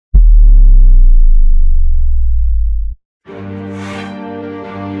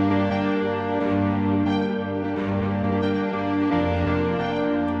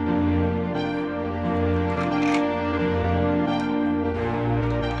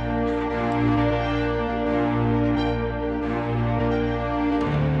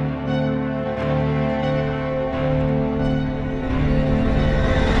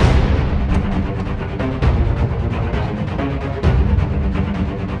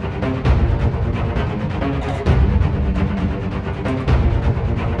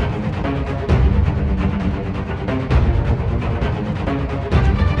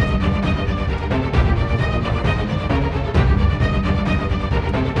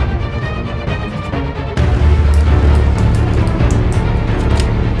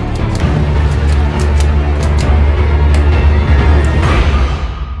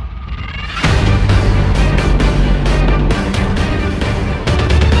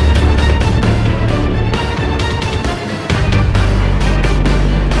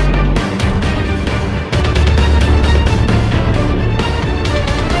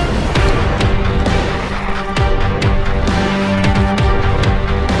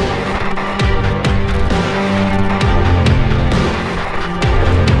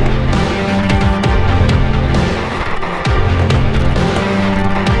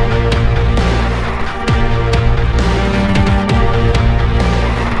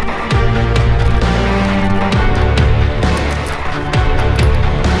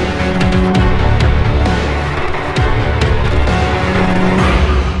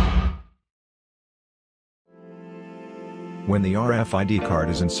When the RFID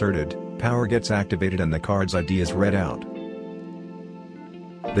card is inserted, power gets activated and the card's ID is read out.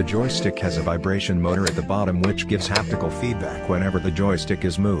 The joystick has a vibration motor at the bottom which gives haptical feedback whenever the joystick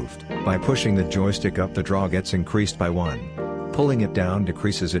is moved. By pushing the joystick up, the draw gets increased by 1. Pulling it down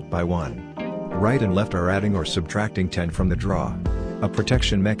decreases it by 1. Right and left are adding or subtracting 10 from the draw. A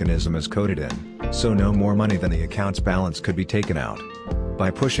protection mechanism is coded in, so no more money than the account's balance could be taken out. By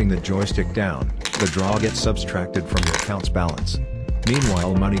pushing the joystick down, the draw gets subtracted from your account's balance.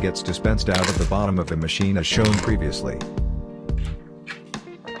 Meanwhile, money gets dispensed out of the bottom of the machine as shown previously.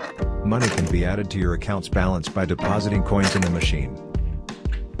 Money can be added to your account's balance by depositing coins in the machine.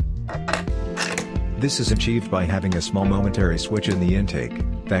 This is achieved by having a small momentary switch in the intake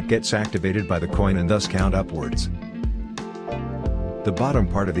that gets activated by the coin and thus count upwards. The bottom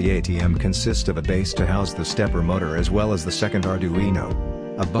part of the ATM consists of a base to house the stepper motor as well as the second Arduino.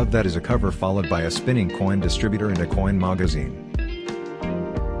 Above that is a cover followed by a spinning coin distributor and a coin magazine.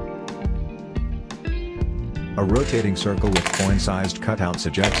 A rotating circle with coin-sized cutouts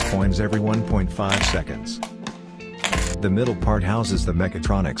ejects coins every 1.5 seconds. The middle part houses the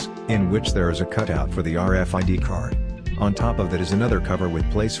mechatronics, in which there is a cutout for the RFID card. On top of that is another cover with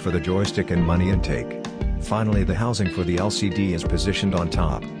place for the joystick and money intake. Finally, the housing for the LCD is positioned on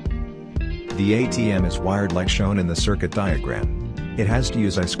top. The ATM is wired like shown in the circuit diagram. It has to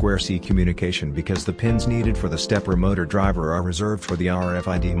use I2C communication because the pins needed for the stepper motor driver are reserved for the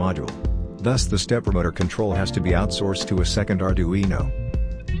RFID module. Thus the stepper motor control has to be outsourced to a second Arduino.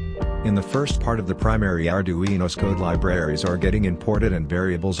 In the first part of the primary Arduino's code, libraries are getting imported and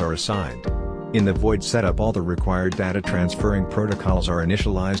variables are assigned. In the void setup, all the required data transferring protocols are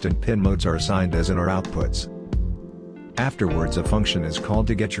initialized and pin modes are assigned as in our outputs. Afterwards, a function is called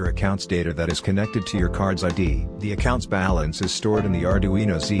to get your account's data that is connected to your card's ID. The account's balance is stored in the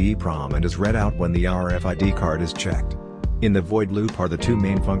Arduino's EEPROM and is read out when the RFID card is checked. In the void loop are the two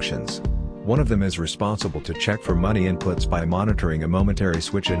main functions. One of them is responsible to check for money inputs by monitoring a momentary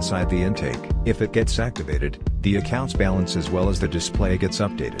switch inside the intake. If it gets activated, the account's balance as well as the display gets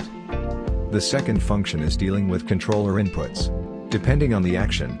updated. The second function is dealing with controller inputs. Depending on the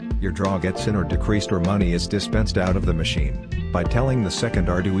action, your draw gets in or decreased or money is dispensed out of the machine. By telling the second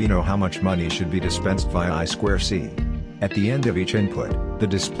Arduino how much money should be dispensed via I2C. At the end of each input, the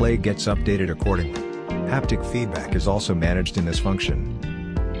display gets updated accordingly. Haptic feedback is also managed in this function.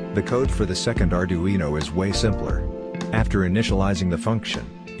 The code for the second Arduino is way simpler. After initializing the function,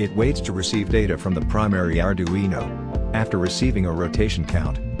 it waits to receive data from the primary Arduino. After receiving a rotation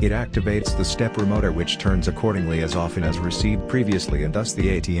count, it activates the stepper motor which turns accordingly as often as received previously, and thus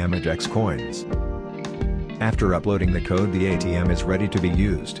the ATM ejects coins. After uploading the code, the ATM is ready to be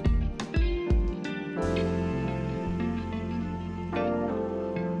used.